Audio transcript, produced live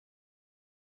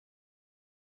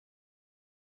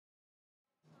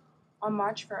On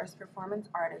March 1st, performance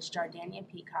artists Jordania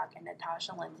Peacock and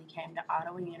Natasha Lindsay came to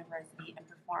Ottawa University and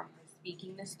performed for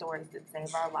Speaking the Stories That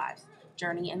Save Our Lives,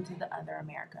 Journey into the Other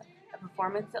America, a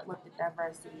performance that looked at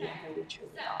diversity and who we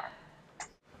truly are.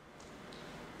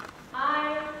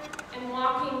 I am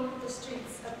walking the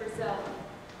streets of Brazil.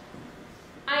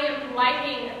 I am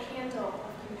lighting a candle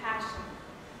of compassion.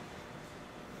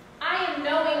 I am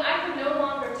knowing I can no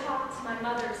longer talk to my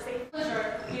mother safely.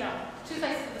 Two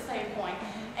faces of the same coin.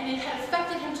 And it had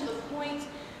affected him to the point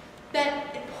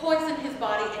that it poisoned his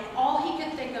body, and all he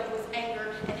could think of was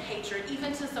anger and hatred,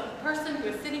 even to some person who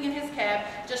was sitting in his cab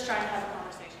just trying to have a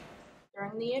conversation.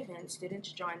 During the event,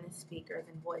 students joined the speakers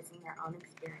in voicing their own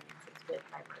experiences with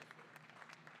diversity.